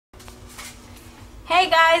Hey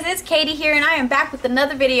guys, it's Katie here and I am back with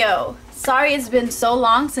another video. Sorry it's been so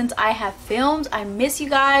long since I have filmed. I miss you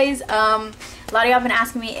guys. A lot of y'all been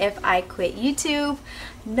asking me if I quit YouTube.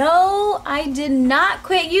 No, I did not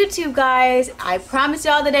quit YouTube, guys. I promise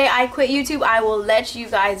y'all the day I quit YouTube, I will let you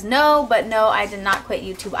guys know. But no, I did not quit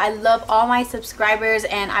YouTube. I love all my subscribers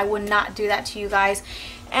and I would not do that to you guys.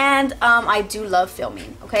 And I do love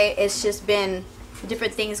filming, okay? It's just been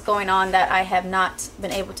different things going on that I have not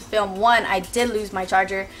been able to film. One, I did lose my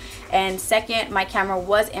charger, and second, my camera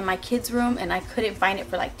was in my kids' room and I couldn't find it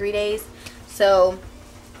for like 3 days. So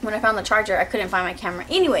when I found the charger, I couldn't find my camera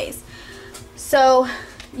anyways. So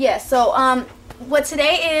yeah, so what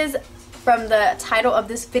today is, from the title of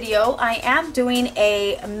this video, I am doing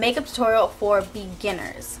a makeup tutorial for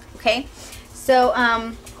beginners. Okay, so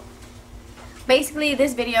basically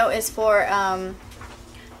this video is for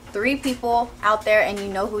 3 people out there and you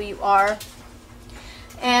know who you are.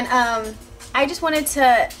 And I just wanted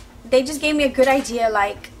to, they just gave me a good idea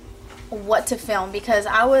like what to film, because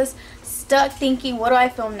I was stuck thinking, what do I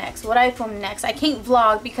film next, what do I film next? I can't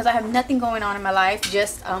vlog because I have nothing going on in my life,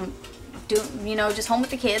 just just home with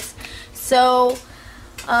the kids. So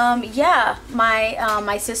yeah,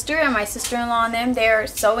 my sister and my sister-in-law and them, they're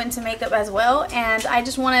so into makeup as well, and I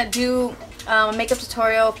just want to do a makeup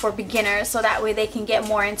tutorial for beginners so that way they can get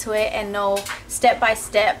more into it and know step by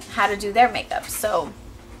step how to do their makeup. So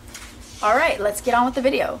alright, let's get on with the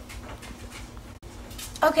video.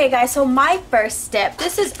 Okay guys, so my first step,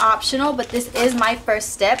 this is optional, but this is my first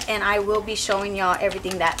step and I will be showing y'all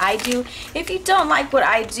everything that I do. If you don't like what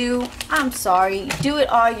I do, I'm sorry. Do it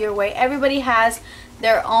all your way. Everybody has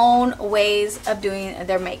their own ways of doing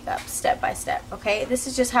their makeup step by step, okay? This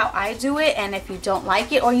is just how I do it, and if you don't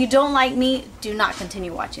like it or you don't like me, do not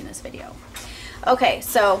continue watching this video. Okay,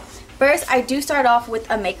 so first I do start off with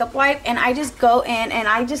a makeup wipe, and I just go in and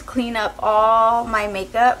I just clean up all my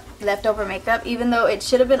makeup, leftover makeup, even though it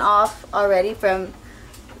should have been off already from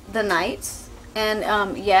the nights.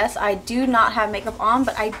 And yes, I do not have makeup on,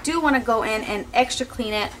 but I do want to go in and extra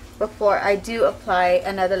clean it before I do apply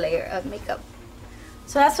another layer of makeup.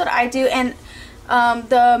 So that's what I do, and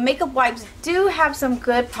the makeup wipes do have some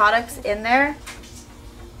good products in there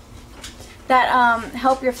that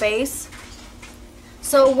help your face.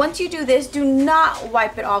 So once you do this, do not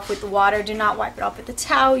wipe it off with the water, do not wipe it off with the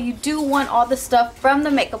towel. You do want all the stuff from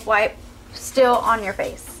the makeup wipe still on your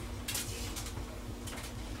face.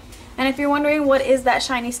 And if you're wondering what is that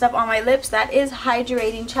shiny stuff on my lips, that is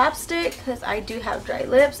hydrating chapstick, because I do have dry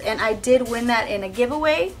lips and I did win that in a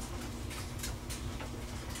giveaway.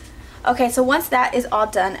 Okay, so once that is all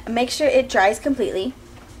done, make sure it dries completely.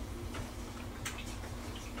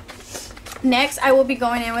 Next, I will be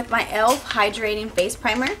going in with my e.l.f. Hydrating Face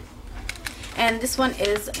Primer. And this one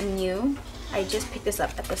is new. I just picked this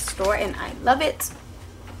up at the store and I love it.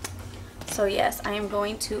 So yes, I am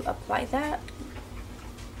going to apply that.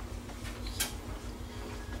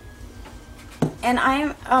 And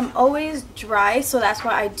I'm always dry, so that's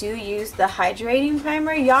why I do use the hydrating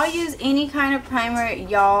primer. Y'all use any kind of primer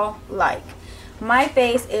y'all like. My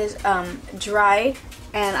face is dry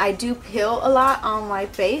and I do peel a lot on my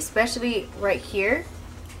face, especially right here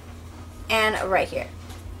and right here.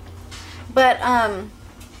 But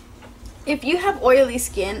if you have oily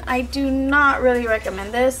skin, I do not really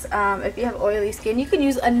recommend this. If you have oily skin, you can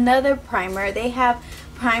use another primer. They have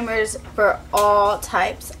primers for all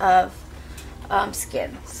types of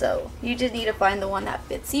skin, so you just need to find the one that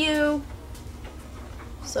fits you.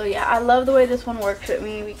 So yeah, I love the way this one works with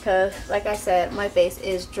me, because like I said, my face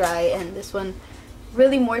is dry and this one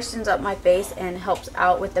really moistens up my face and helps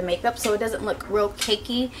out with the makeup so it doesn't look real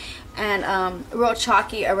cakey and real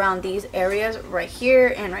chalky around these areas right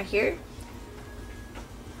here and right here.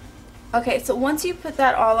 Okay, so once you put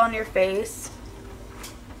that all on your face,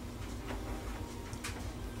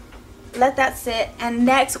 let that sit, and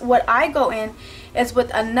next what I go in is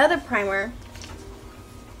with another primer,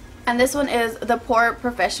 and this one is the Pore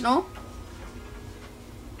Professional.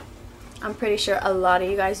 I'm pretty sure a lot of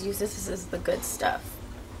you guys use this. This is the good stuff.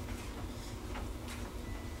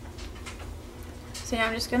 So yeah,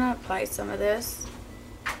 I'm just gonna apply some of this.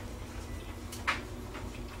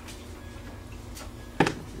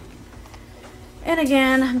 And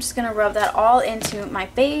again, I'm just gonna rub that all into my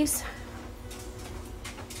face.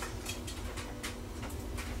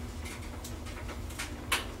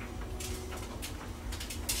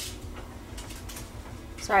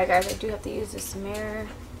 Sorry guys, I do have to use this mirror.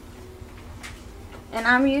 And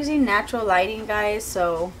I'm using natural lighting, guys,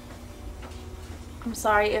 so I'm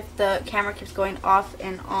sorry if the camera keeps going off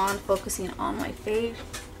and on, focusing on my face.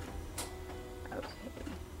 Okay.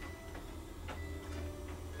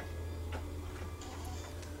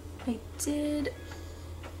 I did.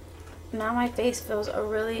 Now my face feels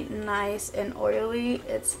really nice and oily.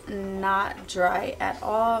 It's not dry at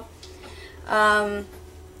all.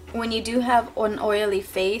 When you do have an oily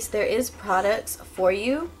face, there is products for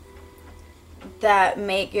you that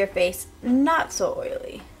make your face not so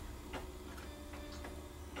oily.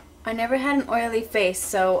 I never had an oily face,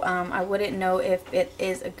 so I wouldn't know if it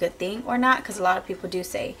is a good thing or not, because a lot of people do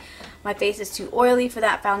say my face is too oily for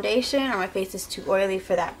that foundation, or my face is too oily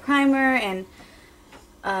for that primer and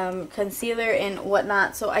concealer and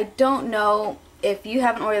whatnot. So I don't know if you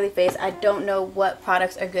have an oily face. I don't know what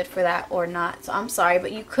products are good for that or not, so I'm sorry,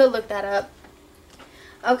 but you could look that up.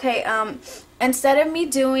 Okay, instead of me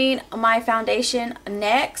doing my foundation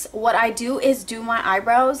next, what I do is do my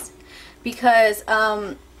eyebrows, because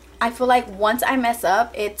I feel like once I mess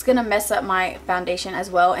up, it's gonna mess up my foundation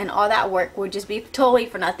as well, and all that work would just be totally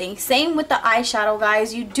for nothing. Same with the eyeshadow,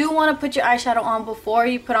 guys. You do want to put your eyeshadow on before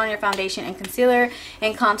you put on your foundation and concealer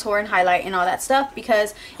and contour and highlight and all that stuff,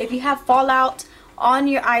 because if you have fallout on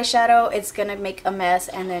your eyeshadow, it's gonna make a mess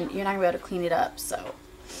and then you're not gonna be able to clean it up. So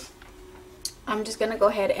I'm just gonna go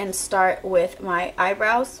ahead and start with my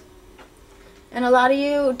eyebrows, and a lot of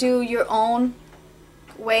you do your own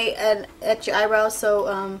way at your eyebrows,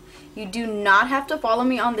 so you do not have to follow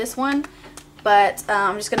me on this one, but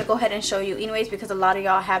I'm just gonna go ahead and show you anyways, because a lot of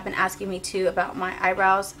y'all have been asking me too about my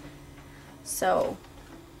eyebrows. So,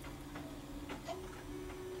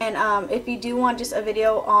 and if you do want just a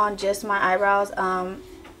video on just my eyebrows,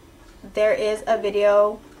 there is a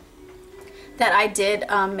video that I did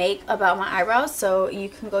make about my eyebrows, so you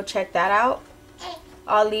can go check that out.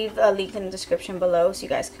 I'll leave a link in the description below so you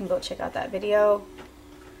guys can go check out that video.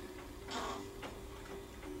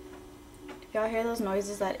 If y'all hear those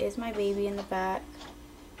noises, that is my baby in the back.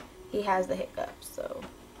 He has the hiccups, so.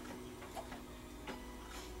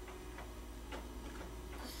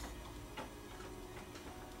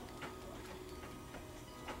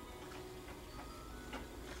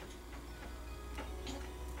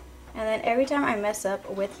 And then every time I mess up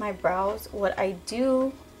with my brows, what I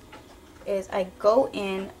do is I go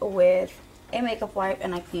in with a makeup wipe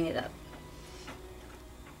and I clean it up.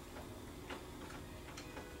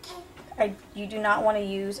 You do not want to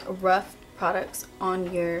use rough products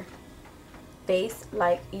on your face.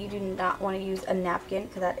 Like, you do not want to use a napkin,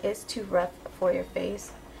 because that is too rough for your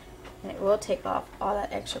face, and it will take off all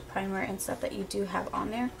that extra primer and stuff that you do have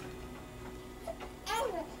on there.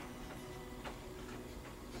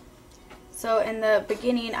 So in the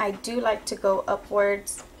beginning, I do like to go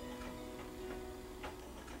upwards.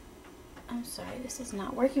 I'm sorry, this is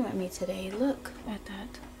not working with me today. Look at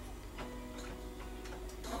that.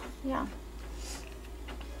 Yeah,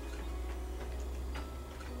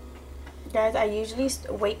 guys, I usually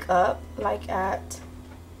wake up like at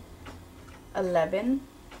 11,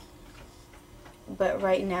 but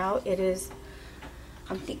right now it is,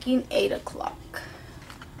 I'm thinking 8 o'clock.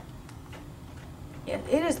 Yeah,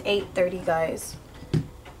 it is 8:30, guys,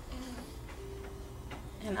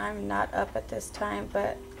 and I'm not up at this time,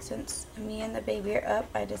 but since me and the baby are up,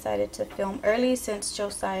 I decided to film early since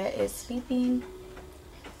Josiah is sleeping.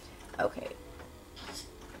 Okay.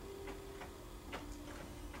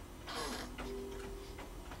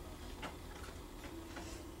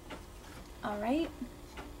 Alright.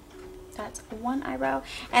 That's one eyebrow.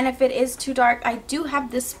 And if it is too dark, I do have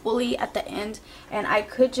this spoolie at the end, and I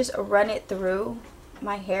could just run it through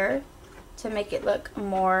my hair to make it look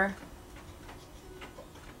more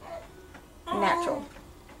natural.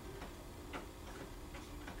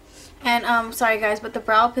 And sorry guys, but the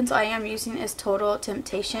brow pencil I am using is Total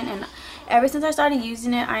Temptation, and ever since I started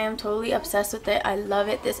using it, I am totally obsessed with it. I love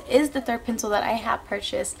it. This is the third pencil that I have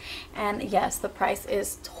purchased, and yes, the price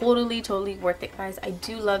is totally worth it, guys. I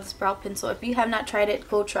do love this brow pencil. If you have not tried it,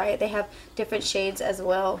 go try it. They have different shades as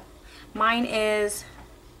well. Mine is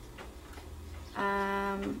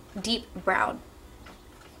deep brown.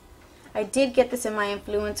 I did get this in my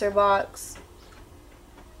influencer box.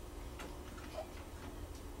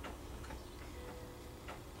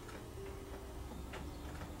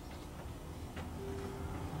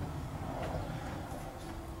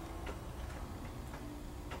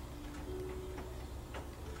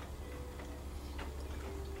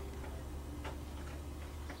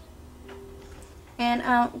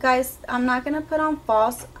 And guys, I'm not gonna put on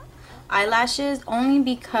false eyelashes, only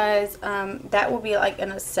because that will be like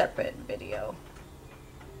in a separate video,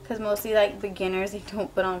 because mostly like beginners, they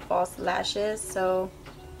don't put on false lashes, so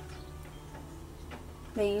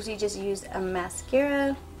they usually just use a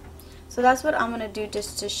mascara. So that's what I'm gonna do,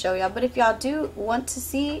 just to show y'all. But if y'all do want to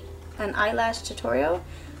see an eyelash tutorial,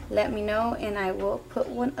 let me know and I will put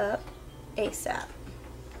one up ASAP.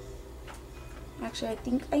 Actually, I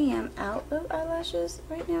think I am out of eyelashes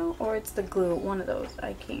right now, or it's the glue, one of those.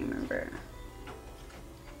 I can't remember.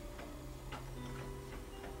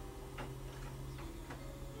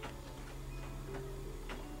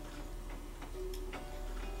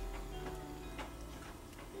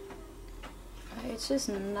 It's just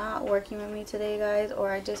not working with me today, guys,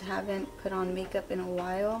 or I just haven't put on makeup in a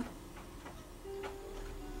while.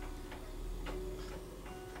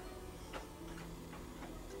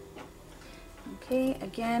 Okay,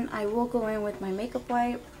 again, I will go in with my makeup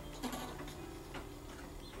wipe.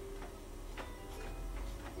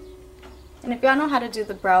 And if y'all know how to do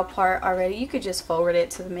the brow part already, you could just forward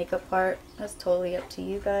it to the makeup part. That's totally up to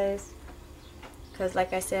you guys. Because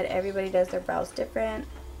like I said, everybody does their brows different.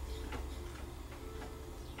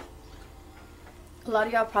 A lot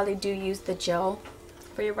of y'all probably do use the gel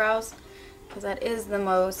for your brows, because that is the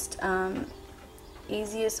most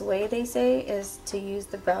easiest way, they say, is to use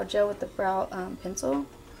the brow gel with the brow pencil.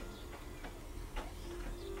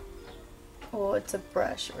 Well, it's a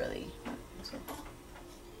brush, really.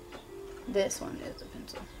 This one is a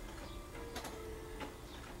pencil.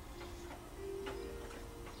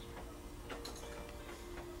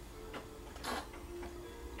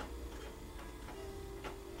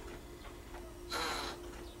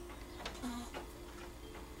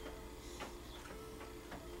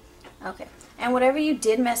 Okay, and whatever you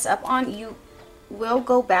did mess up on, you will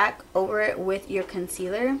go back over it with your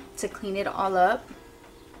concealer to clean it all up,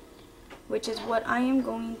 which is what I am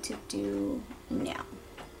going to do now.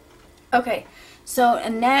 Okay, so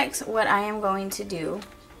next what I am going to do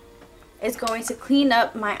is going to clean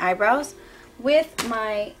up my eyebrows with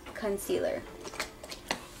my concealer.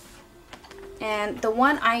 And the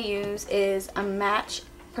one I use is a Match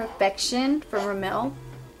Perfection for Rimmel.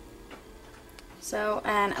 So,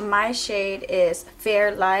 and my shade is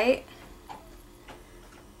Fair Light.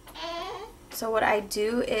 So what I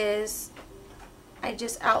do is I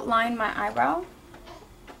just outline my eyebrow.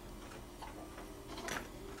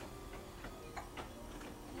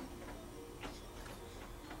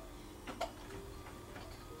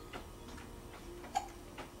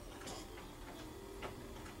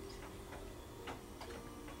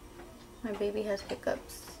 My baby has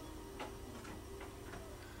hiccups.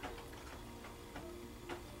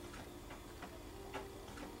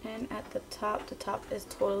 And at the top is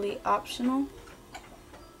totally optional.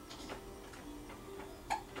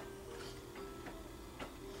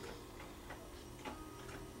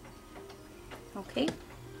 Okay.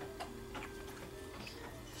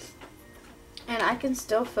 And I can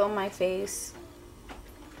still feel my face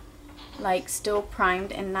like still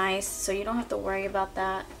primed and nice, so you don't have to worry about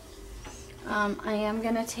that. I am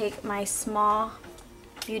gonna take my small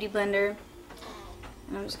beauty blender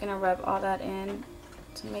and I'm just gonna rub all that in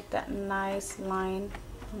to make that nice line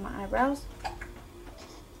on my eyebrows.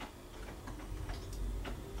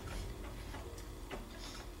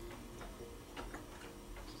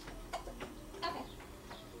 Okay.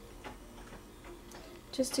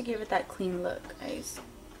 Just to give it that clean look, guys.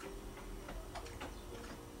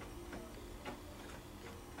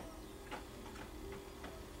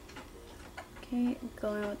 Okay,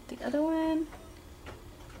 going with the other one.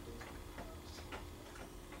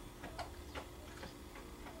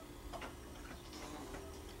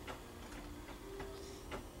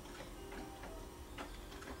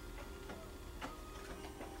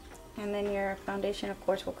 And then your foundation, of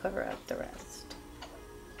course, will cover up the rest.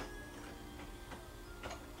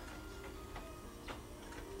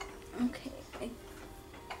 Okay, I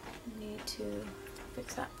need to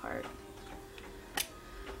fix that part.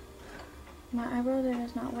 My eyebrows are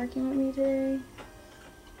just not working with me today.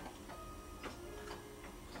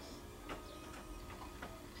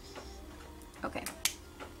 Okay.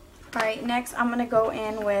 Alright, next I'm going to go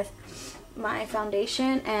in with my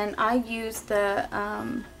foundation, and I use the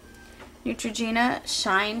Neutrogena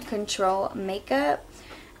Shine Control Makeup,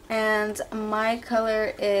 and my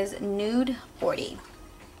color is Nude 40.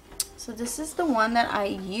 So this is the one that I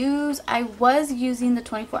use. I was using the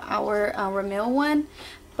 24-hour Rimmel one,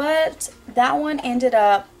 but that one ended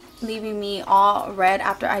up leaving me all red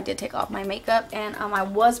after I did take off my makeup, and I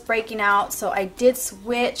was breaking out, so I did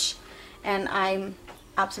switch, and I'm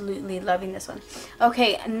absolutely loving this one.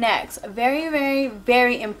 Okay, next, very, very,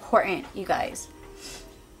 very important, you guys.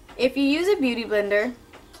 If you use a beauty blender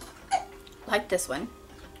like this one,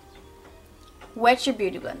 wet your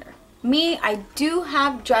beauty blender. Me, I do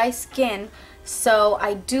have dry skin, so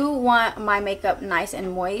I do want my makeup nice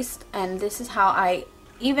and moist, and this is how I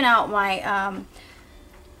even out my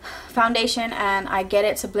foundation, and I get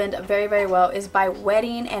it to blend very, very well, is by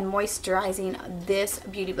wetting and moisturizing this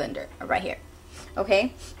beauty blender right here.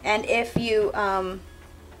 okay? And if you have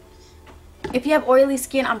oily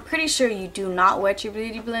skin, I'm pretty sure you do not wet your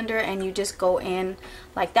beauty blender and you just go in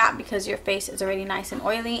like that, because your face is already nice and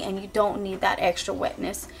oily and you don't need that extra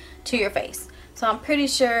wetness to your face. So I'm pretty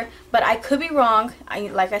sure, but I could be wrong.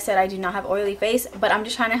 Like I said, I do not have oily face, but I'm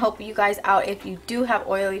just trying to help you guys out. If you do have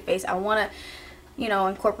oily face, I want to, you know,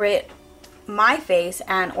 incorporate my face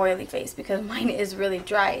and oily face, because mine is really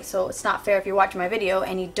dry. So it's not fair if you're watching my video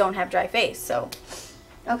and you don't have dry face. So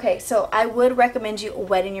okay, so I would recommend you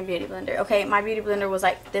wetting your beauty blender. Okay, my beauty blender was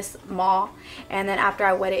like this small, and then after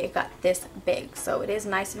I wet it, it got this big. So it is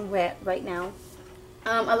nice and wet right now.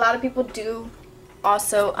 A lot of people do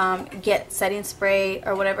also get setting spray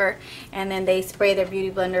or whatever, and then they spray their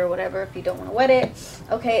beauty blender or whatever if you don't want to wet it.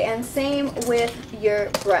 Okay, and same with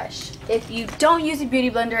your brush. If you don't use a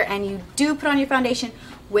beauty blender and you do put on your foundation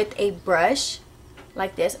with a brush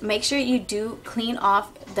like this, make sure you do clean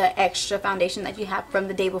off the extra foundation that you have from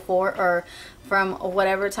the day before or from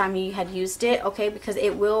whatever time you had used it, okay? Because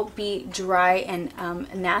it will be dry and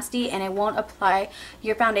nasty, and it won't apply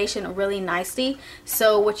your foundation really nicely.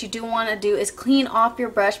 So what you do want to do is clean off your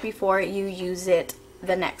brush before you use it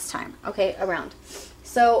the next time, okay, around.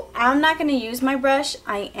 So I'm not going to use my brush.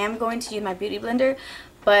 I am going to use my beauty blender,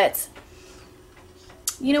 but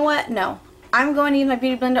you know what? No, I'm going to use my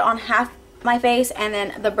beauty blender on half my face and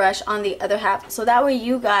then the brush on the other half, so that way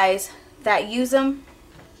you guys that use them,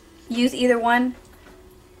 use either one.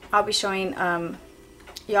 I'll be showing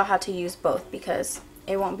y'all how to use both, because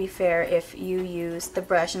it won't be fair if you use the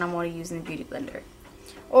brush and I'm only using the beauty blender,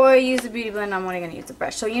 or use the beauty blender and I'm only going to use the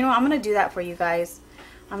brush. So you know, I'm going to do that for you guys.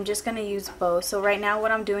 I'm just going to use both. So right now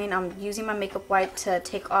what I'm doing, I'm using my makeup wipe to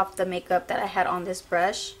take off the makeup that I had on this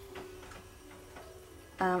brush.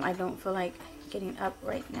 I don't feel like getting up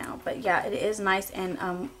right now, but yeah, it is nice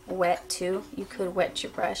and wet too. You could wet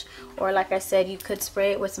your brush, or like I said, you could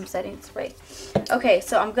spray it with some setting spray. Okay,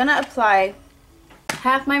 so I'm gonna apply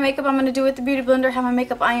half my makeup. I'm gonna do with the beauty blender. Half my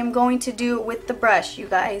makeup I am going to do with the brush, you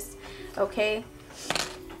guys. Okay,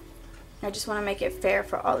 I just want to make it fair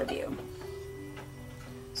for all of you.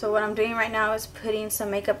 So what I'm doing right now is putting some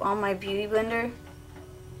makeup on my beauty blender.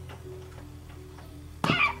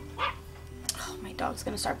 Dog's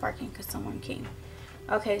gonna start barking because someone came.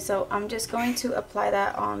 Okay, so I'm just going to apply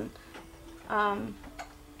that on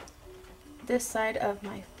this side of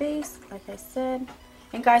my face, like I said.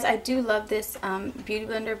 And guys, I do love this beauty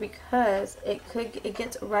blender because it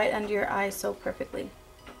gets right under your eyes so perfectly.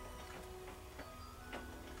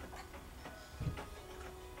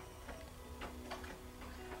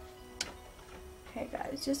 Okay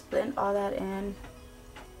guys, just blend all that in.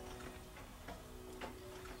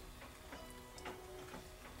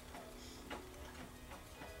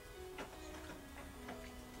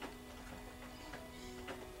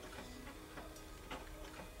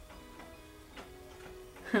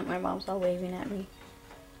 My mom's all waving at me.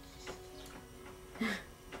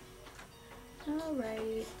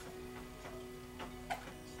 Alright.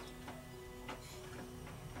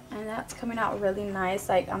 And that's coming out really nice.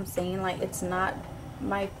 Like I'm saying, like it's not,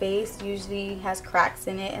 my face usually has cracks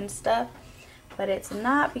in it and stuff, but it's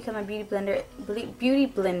not, because my beauty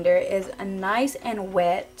blender is nice and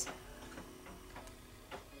wet.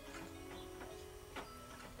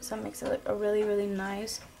 So it makes it look really, really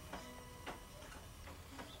nice.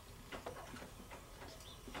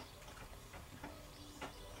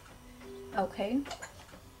 Okay.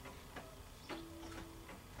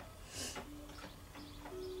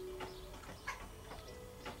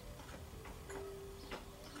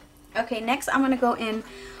 Okay, next I'm going to go in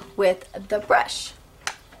with the brush.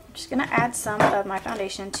 I'm just going to add some of my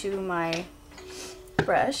foundation to my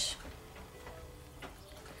brush.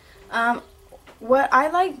 What I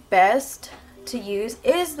like best to use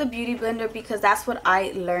is the beauty blender, because that's what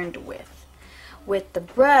I learned with. With the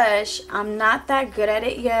brush, I'm not that good at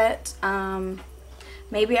it yet.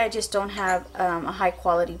 Maybe I just don't have a high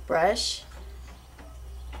quality brush,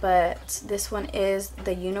 but this one is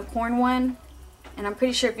the unicorn one, and I'm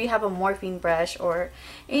pretty sure if you have a morphine brush or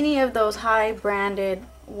any of those high branded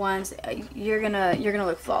ones, you're gonna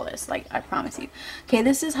look flawless, like I promise you. Okay,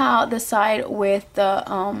 this is how the side with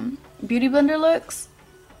the beauty blender looks.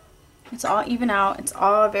 It's all even out, it's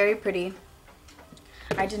all very pretty.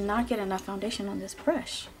 I did not get enough foundation on this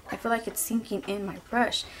brush. I feel like it's sinking in my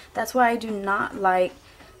brush. That's why I do not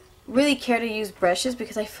really care to use brushes,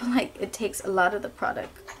 because I feel like it takes a lot of the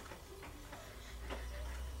product.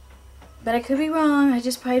 But I could be wrong. I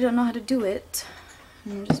just probably don't know how to do it.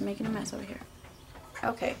 I'm just making a mess over here.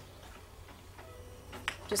 Okay.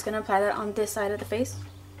 Just gonna apply that on this side of the face.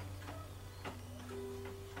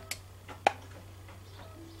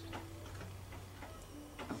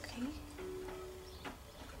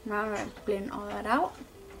 Now I'm going to blend all that out.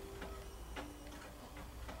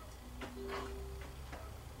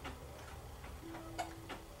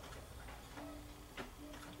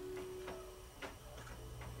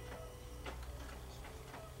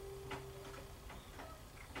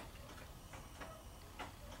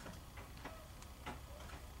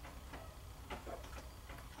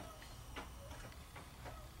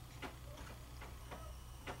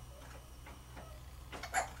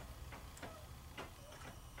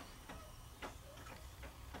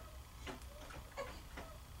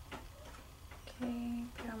 Okay,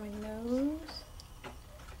 put on my nose.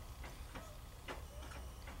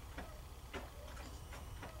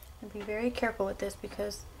 And be very careful with this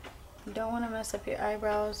because you don't want to mess up your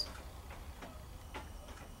eyebrows.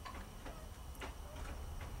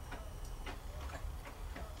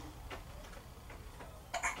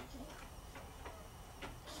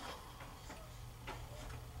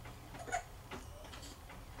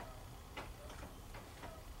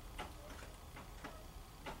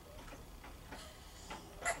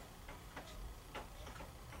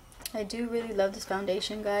 I do really love this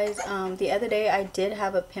foundation, guys. The other day I did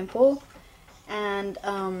have a pimple, and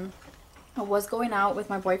I was going out with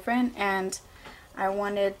my boyfriend and I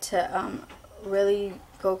wanted to really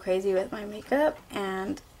go crazy with my makeup,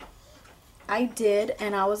 and I did,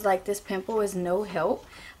 and I was like, this pimple is no help,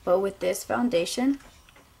 but with this foundation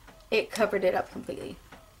it covered it up completely.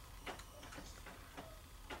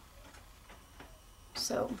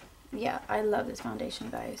 So yeah, I love this foundation,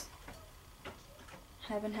 guys.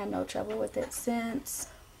 Haven't had no trouble with it since.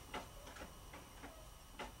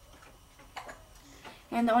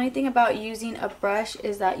 And the only thing about using a brush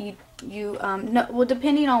is that well,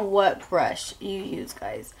 depending on what brush you use,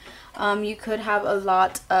 guys, you could have a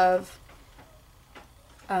lot of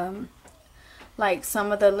like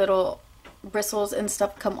some of the little bristles and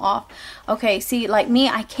stuff come off. Okay, see, like me,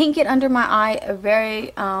 I can't get under my eye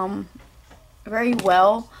very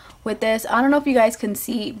well with this. I don't know if you guys can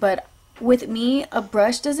see, but with me, a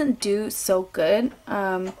brush doesn't do so good.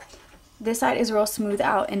 This side is real smooth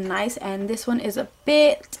out and nice, and this one is a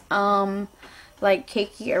bit like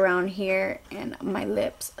cakey around here and my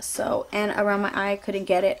lips, so, and around my eye I couldn't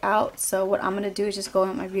get it out. So what I'm gonna do is just go in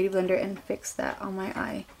with my beauty blender and fix that on my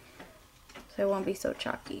eye so it won't be so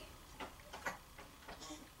chalky.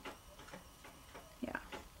 Yeah,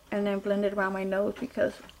 and then blend it around my nose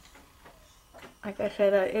because, like I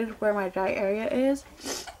said, that is where my dry area is.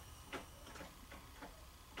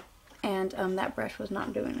 And that brush was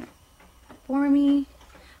not doing it for me,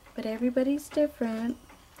 but everybody's different.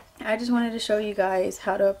 I just wanted to show you guys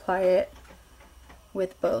how to apply it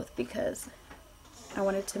with both because I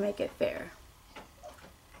wanted to make it fair.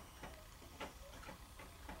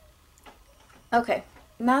 Okay,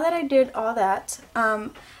 now that I did all that,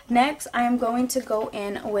 next I am going to go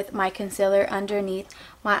in with my concealer underneath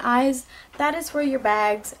my eyes. That is for your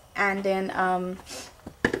bags, and then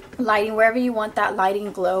lighting, wherever you want that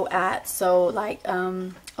lighting glow at. So like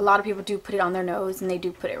a lot of people do put it on their nose, and they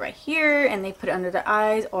do put it right here, and they put it under their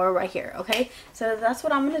eyes or right here. Okay, so that's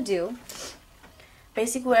what I'm gonna do.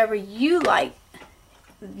 Basically whatever you like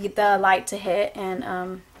the light to hit,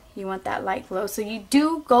 and you want that light glow, so you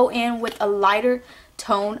do go in with a lighter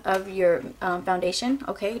tone of your foundation.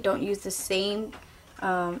 Okay, don't use the same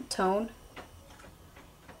tone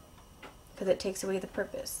because it takes away the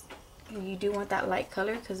purpose. You do want that light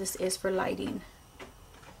color because this is for lighting.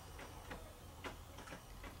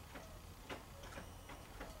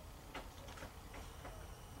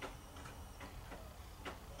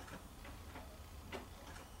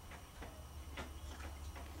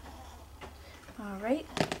 Alright,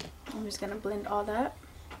 I'm just going to blend all that.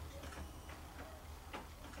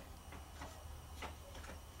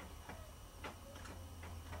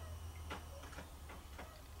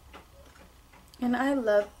 And I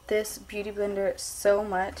love this beauty blender so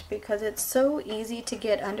much because it's so easy to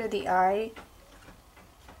get under the eye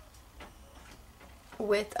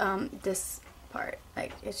with this part.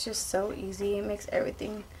 Like, it's just so easy. It makes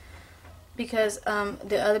everything, because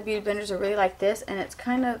the other beauty blenders are really like this, and it's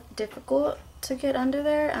kind of difficult to get under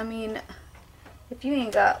there. I mean, if you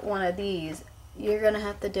ain't got one of these, you're gonna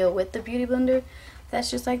have to deal with the beauty blender that's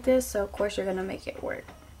just like this, so of course you're gonna make it work.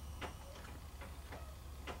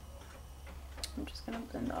 I'm just gonna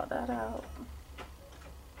blend all that out.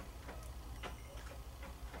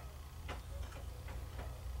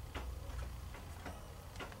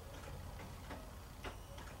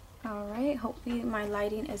 Alright, hopefully my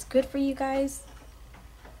lighting is good for you guys.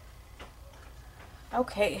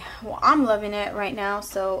 Okay, well, I'm loving it right now,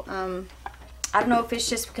 so I don't know if it's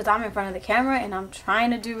just because I'm in front of the camera and I'm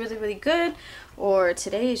trying to do really, really good, or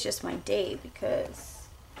today is just my day because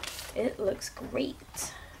It looks great.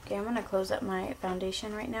 Okay, I'm gonna close up my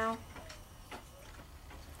foundation right now.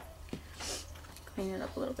 Clean it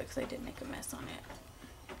up a little bit because I did make a mess on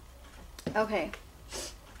it. Okay.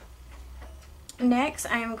 Next,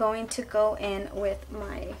 I am going to go in with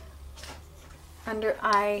my under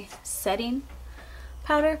eye setting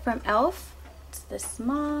powder from e.l.f. It's this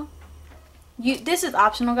small. This is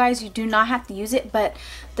optional, guys. You do not have to use it, but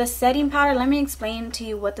the setting powder, let me explain to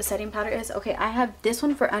you what the setting powder is. Okay, I have this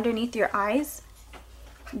one for underneath your eyes.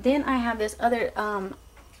 Then I have this other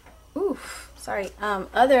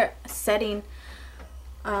other setting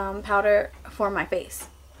powder for my face.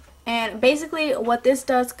 And basically what this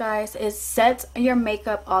does, guys, is sets your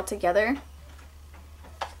makeup all together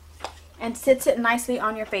and sits it nicely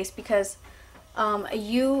on your face, because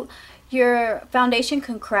your foundation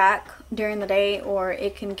can crack during the day, or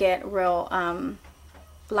it can get real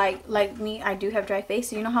like me, I do have dry face,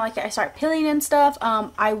 so you know how like I start peeling and stuff,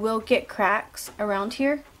 I will get cracks around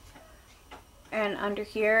here and under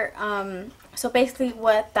here. So basically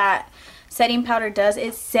what that setting powder does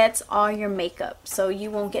is sets all your makeup, so you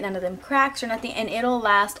won't get none of them cracks or nothing, and it'll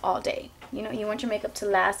last all day. You know, you want your makeup to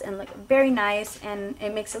last and look very nice, and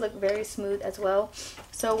it makes it look very smooth as well.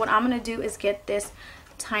 So what I'm gonna do is get this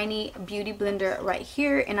tiny beauty blender right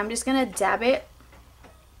here, and I'm just gonna dab it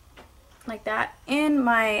like that in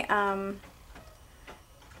my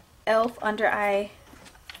e.l.f. under eye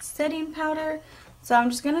setting powder. So I'm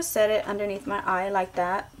just gonna set it underneath my eye like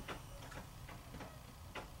that,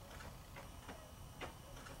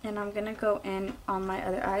 and I'm gonna go in on my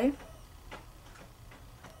other eye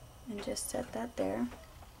and just set that there,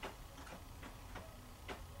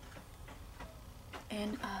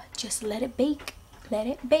 and just let it bake. Let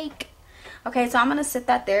it bake. Okay, so I'm gonna set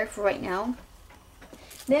that there for right now.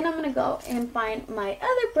 Then I'm gonna go and find my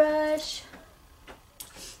other brush.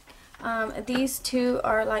 These two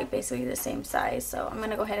are like basically the same size, so I'm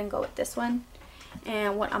gonna go ahead and go with this one.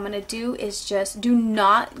 And what I'm gonna do is just do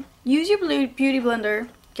not use your beauty blender.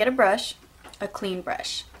 Get a brush, a clean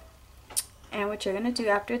brush, and what you're gonna do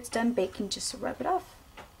after it's done baking, just rub it off.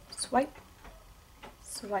 Swipe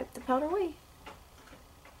the powder away,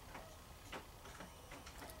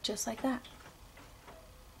 just like that.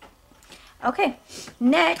 Okay,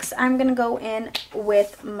 next I'm gonna go in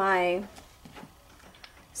with my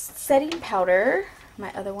setting powder,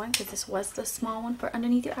 my other one, because this was the small one for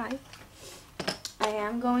underneath your eye. I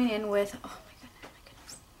am going in with, oh my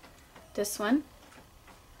goodness, this one.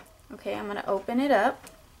 Okay, I'm gonna open it up.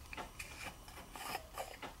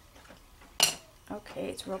 Okay,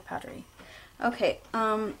 it's real powdery. Okay,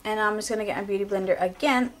 and I'm just gonna get my beauty blender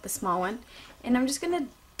again, the small one, and I'm just gonna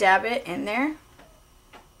dab it in there.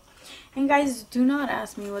 And guys, do not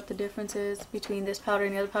ask me what the difference is between this powder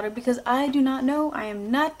and the other powder, because I do not know. I am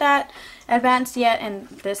not that advanced yet in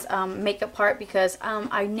this makeup part, because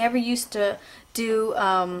I never used to do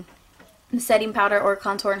setting powder or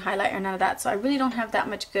contour and highlight or none of that, so I really don't have that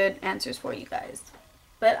much good answers for you guys.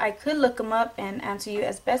 But I could look them up and answer you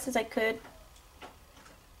as best as I could.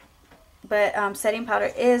 But setting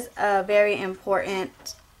powder is a very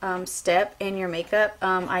important step in your makeup.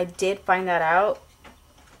 I did find that out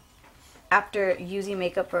after using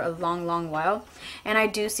makeup for a long while, and I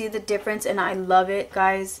do see the difference, and I love it,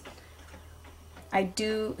 guys. I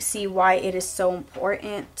do see why it is so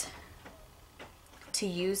important to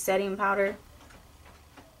use setting powder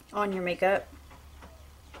on your makeup.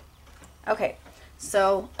 Okay,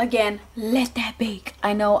 so again, let that bake.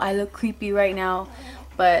 I know I look creepy right now,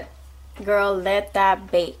 but girl, let that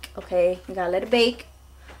bake. Okay, you gotta let it bake.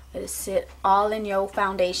 Let it sit all in your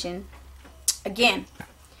foundation. Again,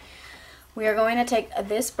 we are going to take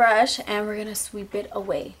this brush and we're going to sweep it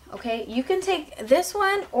away. Okay, you can take this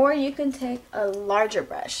one, or you can take a larger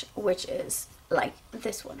brush, which is like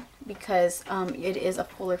this one, because it is a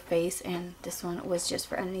fuller face, and this one was just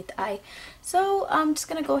for underneath the eye. So I'm just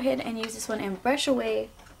going to go ahead and use this one and brush away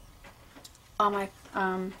all my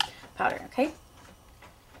powder. Okay.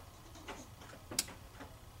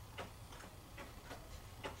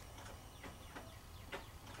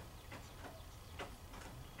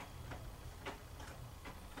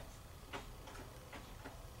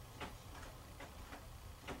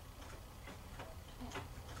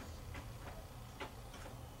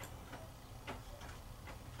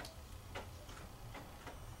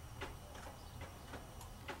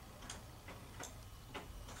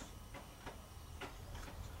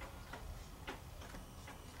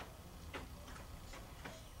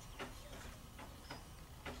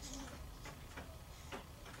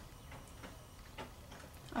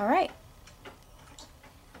 All right,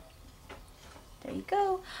 there you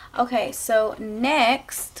go. Okay, so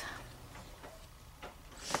next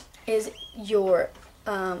is your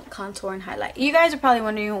contour and highlight. You guys are probably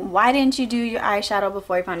wondering, why didn't you do your eyeshadow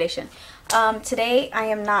before your foundation? Today I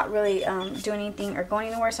am not really doing anything or going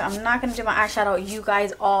anywhere, so I'm not going to do my eyeshadow. You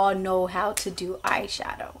guys all know how to do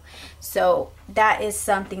eyeshadow, so that is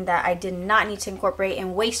something that I did not need to incorporate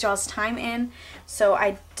and waste y'all's time in, so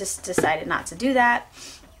I just decided not to do that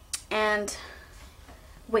and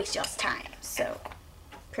waste y'all's time. So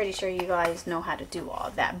pretty sure you guys know how to do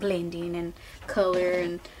all that blending and color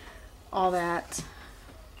and all that.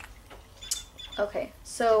 Okay,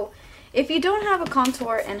 so if you don't have a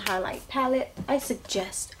contour and highlight palette, I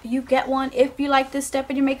suggest you get one if you like this step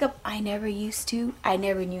in your makeup. I never used to. I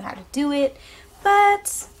never knew how to do it,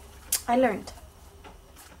 but I learned.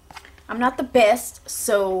 I'm not the best,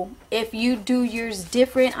 so if you do yours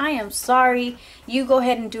different, I am sorry. You go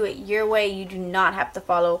ahead and do it your way. You do not have to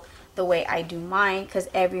follow the way I do mine, because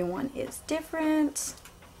everyone is different.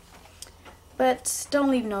 But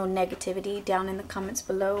don't leave no negativity down in the comments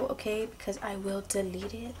below, okay? Because I will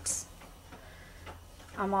delete it.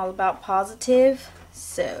 I'm all about positive,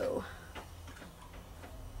 so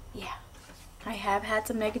yeah. I have had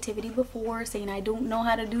some negativity before saying I don't know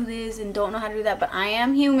how to do this and don't know how to do that, but I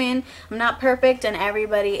am human. I'm not perfect and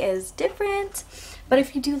everybody is different. But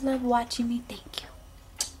if you do love watching me, thank you.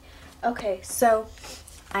 Okay, so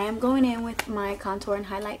I am going in with my contour and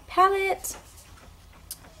highlight palette.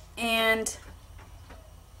 And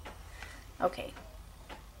okay,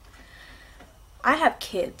 I have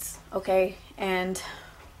kids, okay, and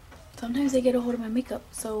sometimes they get a hold of my makeup.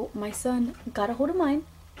 So my son got a hold of mine,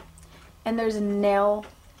 and there's nail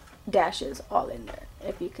dashes all in there,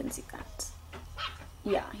 if you can see that.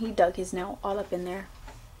 Yeah, he dug his nail all up in there.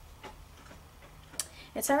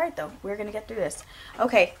 It's alright though, we're gonna get through this.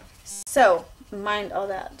 Okay, so mind all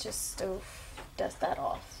that, just dust that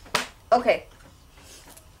off. Okay,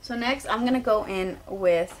 so next I'm gonna go in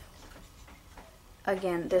with,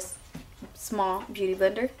 again, this small beauty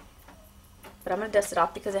blender, but I'm gonna dust it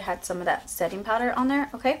off because it had some of that setting powder on there.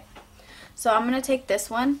 Okay, so I'm gonna take this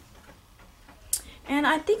one, and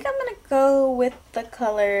I think I'm gonna go with the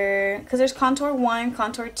color, because there's contour 1,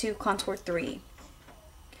 contour 2, contour 3.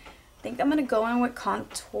 I think I'm gonna go in with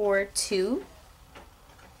contour 2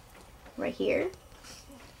 right here,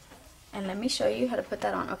 and let me show you how to put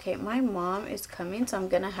that on. Okay, my mom is coming, so I'm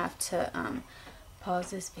gonna have to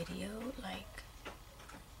pause this video, like,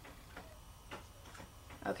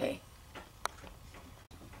 okay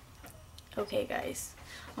guys,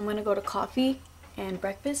 I'm gonna go to coffee and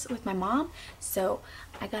breakfast with my mom, so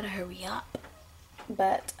I gotta hurry up.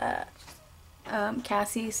 But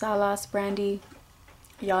Cassie, Salas, Brandy,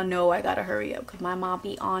 y'all know I gotta hurry up because my mom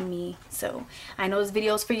be on me. So I know this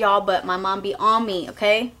video's for y'all, but my mom be on me,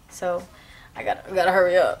 okay? So I gotta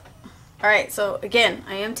hurry up. All right, so again,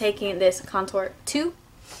 I am taking this contour 2,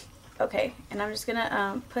 okay, and I'm just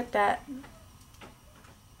gonna put that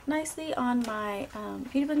nicely on my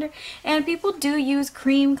beauty blender. And people do use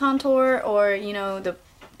cream contour, or you know, the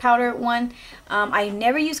powder one. I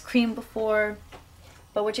never used cream before,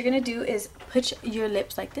 but what you're gonna do is put your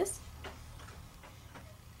lips like this,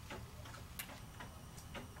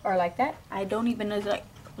 or like that. I don't even know,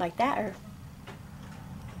 like that,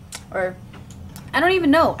 or I don't even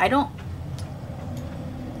know. I don't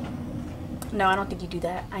think you do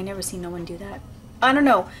that. I never seen no one do that. I don't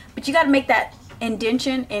know, but you got to make that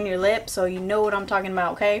indentation in your lip, so you know what I'm talking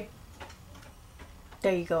about. Okay,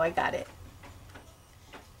 there you go. I got it.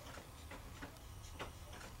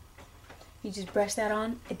 You just brush that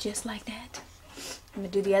on just like that. I'm gonna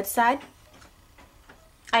do the other side.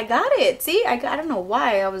 I got it. See, I don't know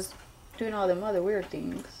why I was doing all them other weird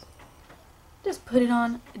things. Just put it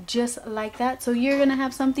on just like that. So you're gonna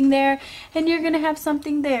have something there, and you're gonna have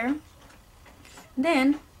something there.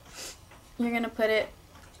 Then you're gonna put it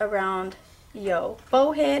around your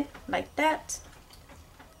forehead like that.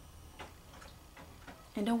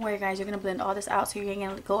 And don't worry guys, you're gonna blend all this out, so you're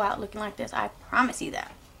gonna go out looking like this. I promise you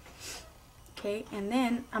that. Okay, and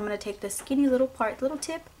then I'm gonna take the skinny little part, little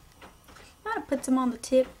tip. I'm gonna put some on the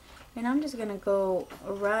tip, and I'm just gonna go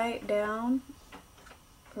right down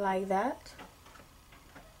like that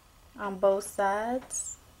on both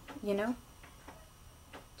sides, you know,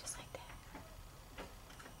 just like that.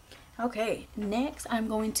 Okay, next I'm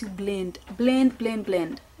going to blend.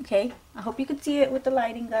 Okay, I hope you can see it with the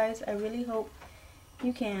lighting, guys. I really hope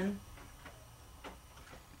you can.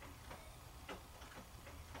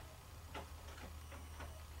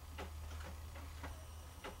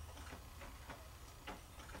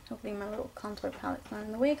 Hopefully my little contour palette's not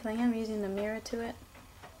in the way, because I am using the mirror to it.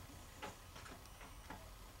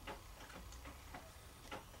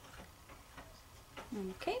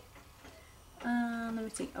 Okay. Let me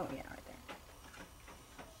see. Oh yeah, right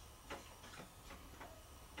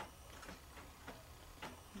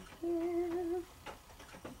there. Here.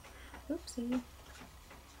 Oopsie.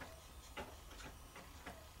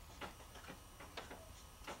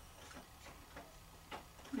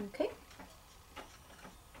 Okay.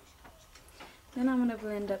 Then I'm gonna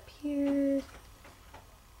blend up here.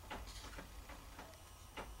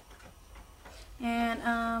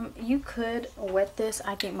 And you could wet this.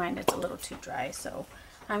 I think mine is a little too dry, so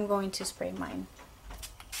I'm going to spray mine.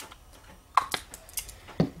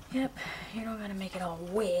 Yep, you don't gotta make it all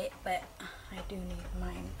wet, but I do need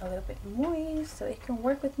mine a little bit moist so it can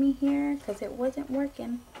work with me here because it wasn't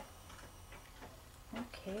working.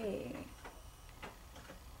 Okay.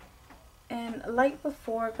 And like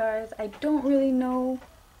before, guys, I don't really know,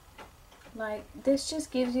 like, this just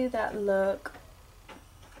gives you that look.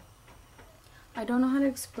 I don't know how to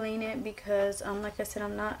explain it because like I said,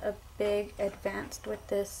 I'm not a big advanced with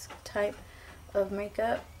this type of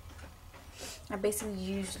makeup. I basically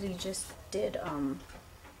usually just did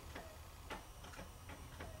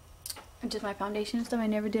just my foundation and stuff. I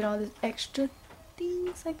never did all this extra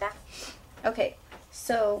things like that. Okay,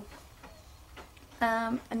 so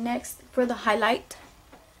next for the highlight,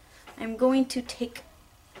 I'm going to take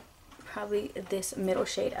probably this middle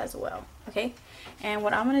shade as well. Okay, and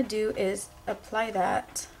what I'm going to do is apply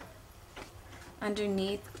that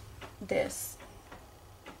underneath this,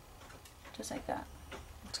 just like that.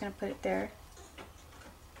 I'm just going to put it there,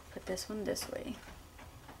 put this one this way,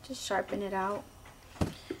 just sharpen it out.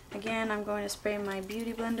 Again, I'm going to spray my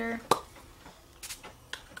beauty blender.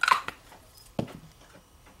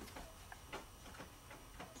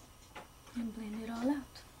 And blend it all out.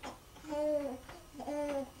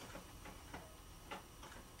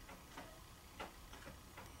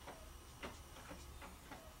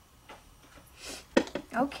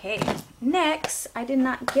 Okay, next, I did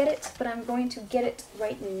not get it, but I'm going to get it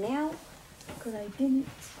right now because I didn't,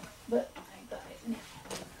 but I got it now.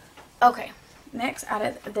 Okay, next out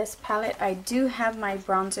of this palette, I do have my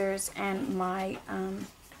bronzers and my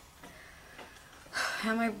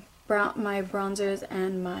bronzers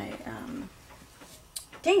and my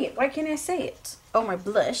dang it, why can't I say it? Oh, my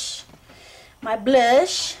blush.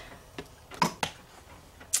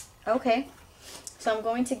 Okay, so I'm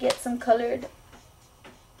going to get some colored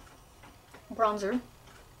bronzer,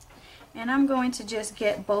 and I'm going to just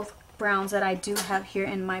get both browns that I do have here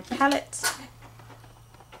in my palette,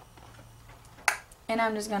 and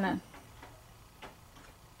I'm just gonna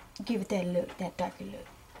give it that look, that darker look.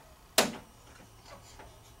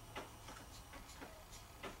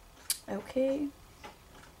 Okay,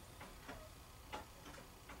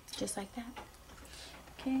 just like that.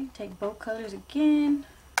 Okay, take both colors again,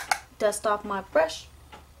 dust off my brush.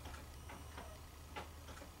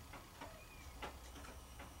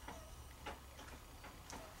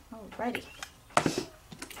 Alrighty.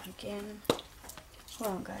 Again,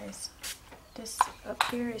 hold on, guys. This up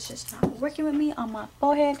here is just not working with me on my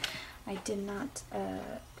forehead. I did not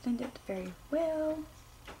blend it very well.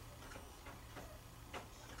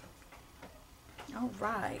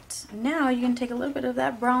 Alright. Now you're going to take a little bit of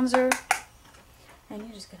that bronzer and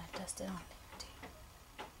you're just going to dust it on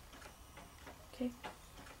there. Okay.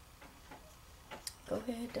 Go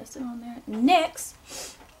ahead, dust it on there. Next,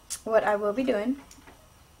 what I will be doing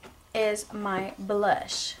is my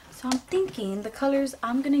blush. So I'm thinking the colors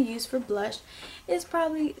I'm gonna use for blush is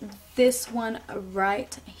probably this one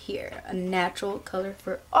right here, a natural color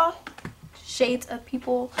for all shades of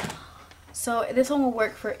people. So this one will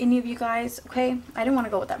work for any of you guys. Okay, I didn't want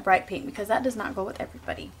to go with that bright pink because that does not go with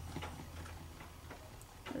everybody.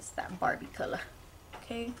 It's that Barbie color.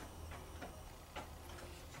 Okay,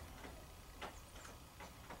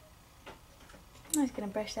 I'm just gonna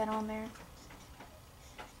brush that on there.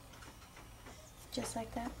 Just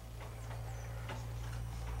like that.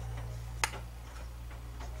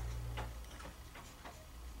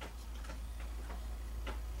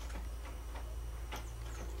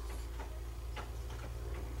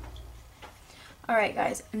 Alright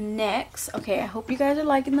guys, next, okay, I hope you guys are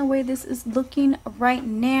liking the way this is looking right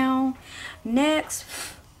now. Next,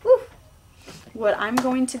 what I'm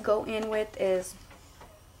going to go in with is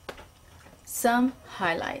some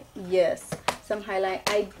highlight. Yes, some highlight.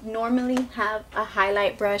 I normally have a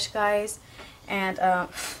highlight brush, guys, and I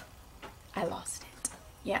lost it.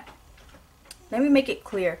 Yeah, let me make it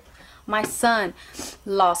clear. My son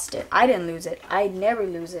lost it. I didn't lose it. I never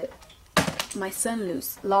lose it. My son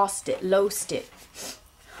lost it.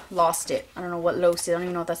 I don't know what lost it. I don't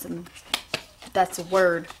even know if that's a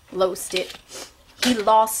word. Lost it. He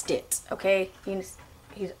lost it. Okay, he's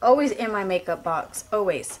always in my makeup box.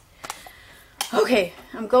 Always. Okay,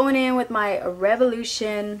 I'm going in with my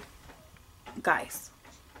Revolution. Guys,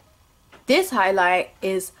 this highlight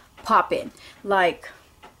is popping, like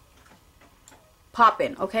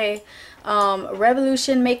popping. Okay,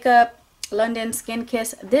 Revolution Makeup London Skin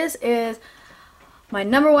Kiss. This is my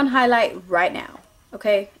 #1 highlight right now.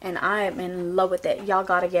 Okay, and I am in love with it. Y'all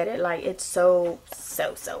gotta get it. Like, it's so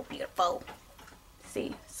beautiful.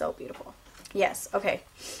 See, so beautiful. Yes. Okay,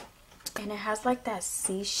 and it has like that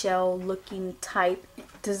seashell looking type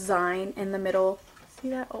design in the middle. See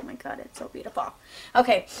that? Oh my god, it's so beautiful.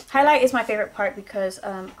 Okay, highlight is my favorite part because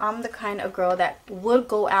I'm the kind of girl that would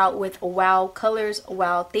go out with wow colors,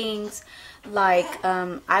 wow things. Like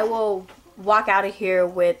I will walk out of here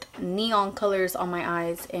with neon colors on my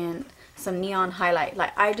eyes and some neon highlight.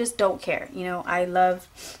 Like, I just don't care, you know. I love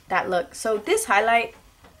that look. So this highlight,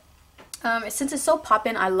 since it's so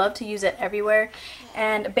poppin', I love to use it everywhere.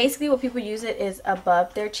 And basically what people use it is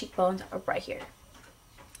above their cheekbones, right here,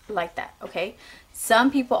 like that. Okay,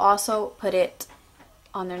 some people also put it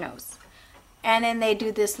on their nose, and then they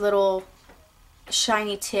do this little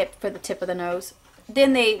shiny tip for the tip of the nose.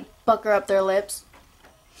 Then they pucker up their lips.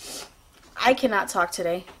 I cannot talk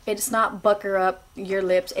today. It's not bucker up your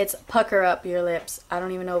lips, it's pucker up your lips. I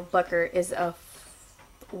don't even know if bucker is a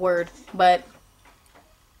word, but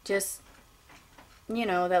just, you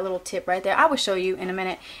know, that little tip right there. I will show you in a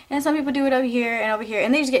minute. And some people do it over here and over here,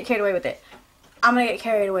 and they just get carried away with it. I'm gonna get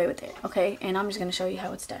carried away with it, okay? And I'm just gonna show you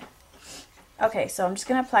how it's done. Okay, so I'm just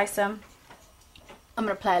gonna apply some. I'm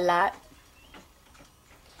gonna apply a lot.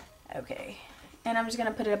 Okay, and I'm just gonna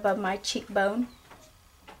put it above my cheekbone.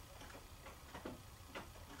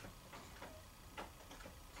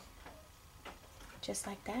 Just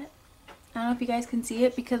like that. I don't know if you guys can see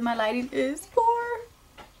it because my lighting is poor.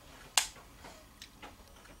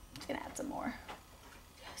 Just gonna add some more.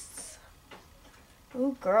 Yes.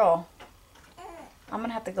 Ooh, girl. I'm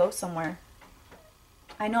gonna have to go somewhere.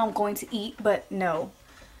 I know I'm going to eat, but no.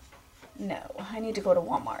 No, I need to go to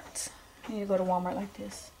Walmart. I need to go to Walmart like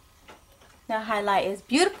this. That highlight is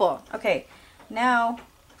beautiful. Okay, now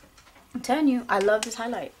I'm telling you, I love this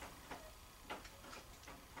highlight.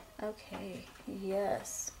 Okay,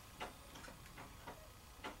 yes.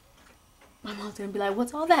 My mom's gonna be like,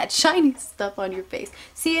 what's all that shiny stuff on your face?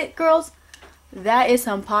 See it, girls? That is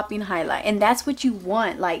some popping highlight. And that's what you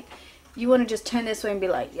want. Like, you want to just turn this way and be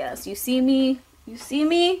like, yes, you see me? You see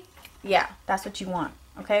me? Yeah, that's what you want.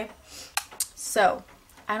 Okay? So,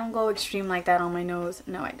 I don't go extreme like that on my nose.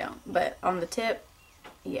 No, I don't. But on the tip,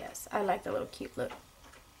 yes, I like the little cute look.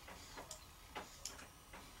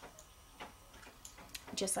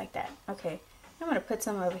 Just like that. Okay, I'm going to put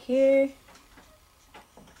some over here.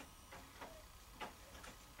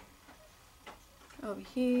 Over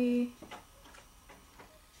here.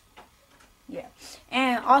 Yeah.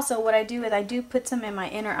 And also what I do is I do put some in my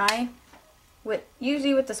inner eye.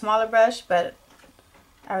 Usually with the smaller brush, but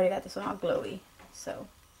I already got this one all glowy. So,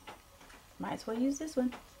 might as well use this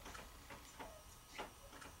one.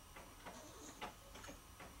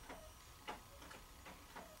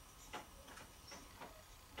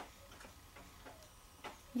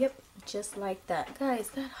 Yep, just like that. Guys,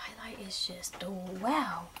 that highlight is just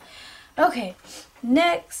wow. Okay,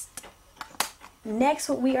 next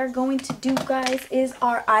what we are going to do, guys, is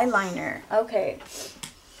our eyeliner. Okay,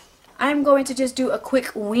 I'm going to just do a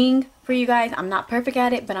quick wing for you guys. I'm not perfect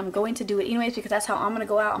at it, but I'm going to do it anyways because that's how I'm gonna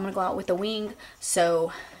go out. I'm gonna go out with the wing.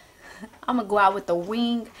 So I'm gonna go out with the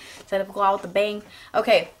wing instead of go out with the bang.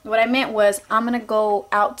 Okay, what I meant was I'm gonna go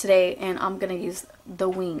out today and I'm gonna use the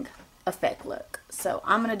wing effect look. So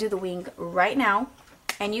I'm gonna do the wing right now,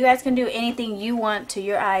 and you guys can do anything you want to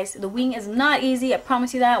your eyes. The wing is not easy, I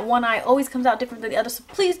promise you that. One eye always comes out different than the other, so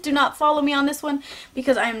please do not follow me on this one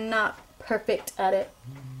because I'm not perfect at it,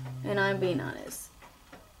 and I'm being honest.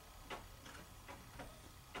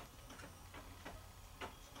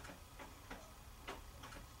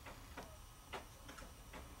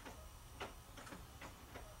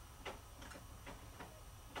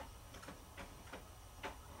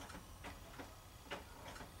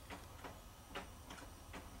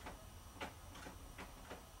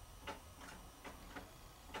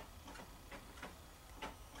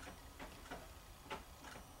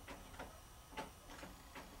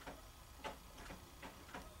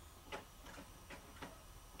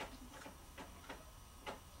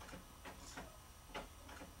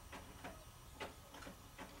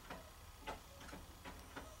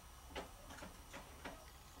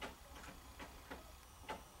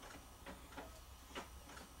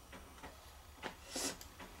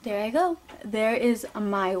 There I go. There is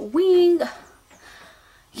my wing.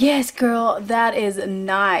 Yes, girl, that is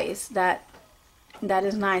nice. That That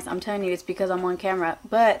is nice. I'm telling you, it's because I'm on camera.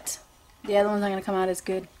 But the other one's not going to come out as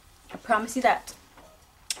good. I promise you that.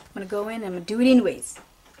 I'm going to go in and I'm going to do it anyways.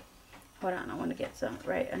 Hold on. I want to get some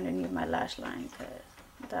right underneath my lash line.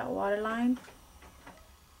 Because that waterline.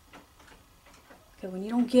 Because when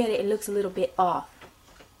you don't get it, it looks a little bit off.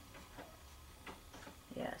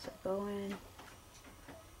 Yeah, so go in.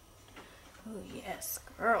 Oh, yes,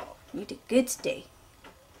 girl. You did good today.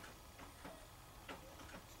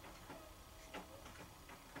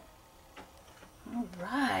 All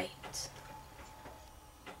right.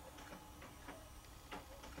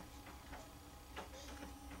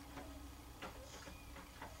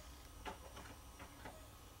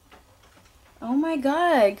 Oh my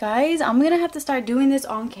god, guys. I'm gonna have to start doing this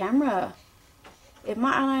on camera. If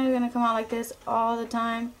my eyeliner is gonna come out like this all the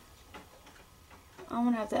time, I'm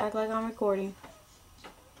gonna have to act like I'm recording.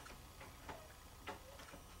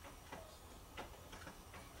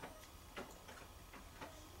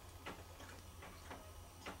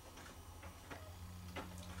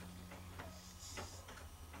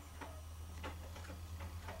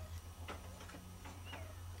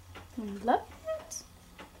 Love it.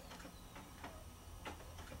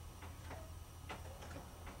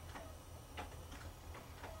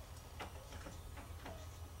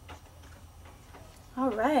 All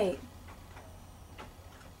right.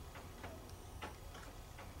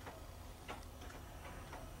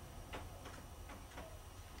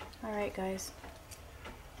 All right, guys.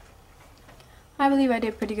 I believe I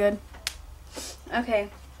did pretty good. Okay.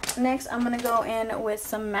 Next, I'm going to go in with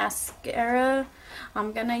some mascara.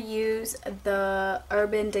 I'm going to use the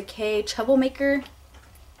Urban Decay Troublemaker.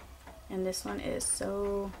 And this one is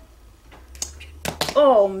so...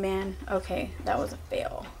 Oh, man. Okay, that was a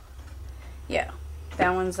fail. Yeah,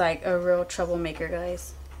 that one's like a real troublemaker,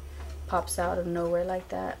 guys. Pops out of nowhere like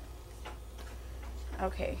that.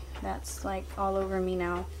 Okay, that's like all over me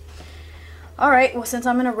now. Alright, well, since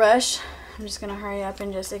I'm in a rush, I'm just going to hurry up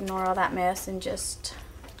and just ignore all that mess and just...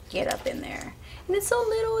 get up in there. And it's so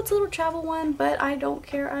little, it's a little travel one, but I don't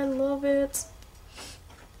care. I love it.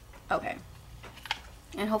 Okay.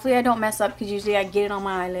 And hopefully I don't mess up, because usually I get it on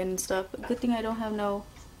my eyelid and stuff. But good thing I don't have no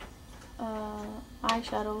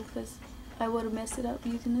eyeshadow, because I would have messed it up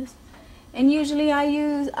using this. And usually I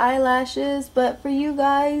use eyelashes, but for you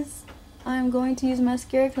guys, I'm going to use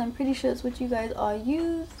mascara, because I'm pretty sure it's what you guys all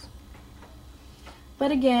use.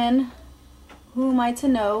 But again, who am I to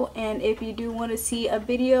know? And if you do want to see a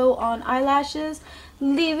video on eyelashes,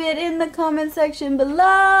 leave it in the comment section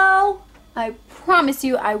below. I promise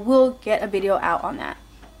you I will get a video out on that.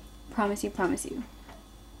 Promise you, promise you.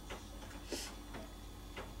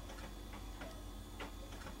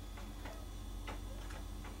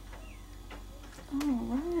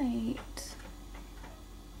 Alright.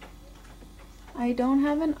 I don't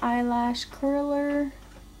have an eyelash curler.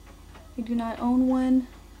 I do not own one.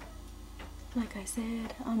 Like I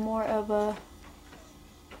said, I'm more of a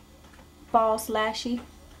ball slashy.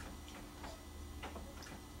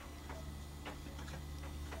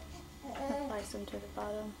 Apply some to the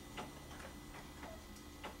bottom.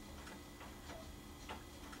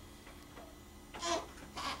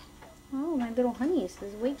 Oh, my little honeys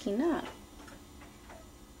is waking up.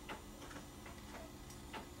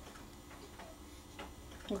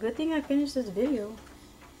 Well, good thing I finished this video.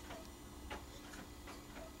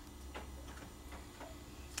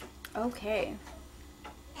 Okay,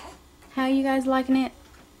 how you guys liking it?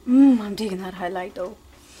 I'm digging that highlight though.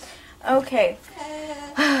 Okay,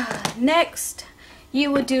 next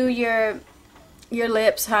you would do your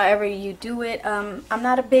lips however you do it. I'm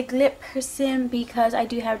not a big lip person because I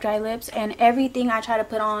do have dry lips, and everything I try to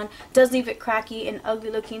put on does leave it cracky and ugly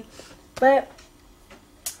looking. But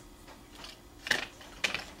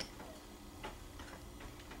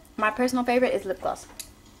my personal favorite is lip gloss.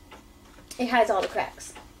 It hides all the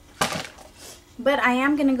cracks. But I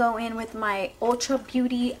am going to go in with my Ultra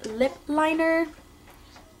Beauty lip liner.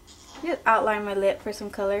 Just outline my lip for some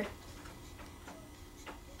color.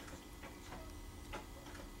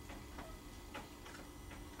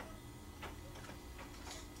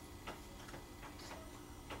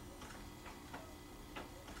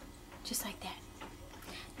 Just like that.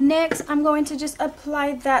 Next, I'm going to just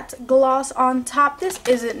apply that gloss on top. This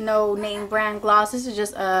isn't no name brand gloss. This is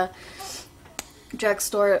just a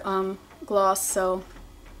drugstore gloss, so,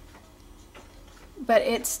 but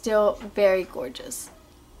it's still very gorgeous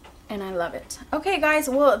and I love it. Okay guys,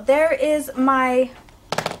 well, there is my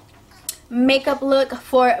makeup look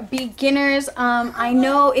for beginners. I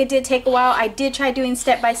know it did take a while. I did try doing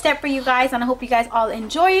step by step for you guys, and I hope you guys all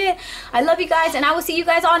enjoy it. I love you guys, and I will see you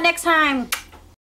guys all next time.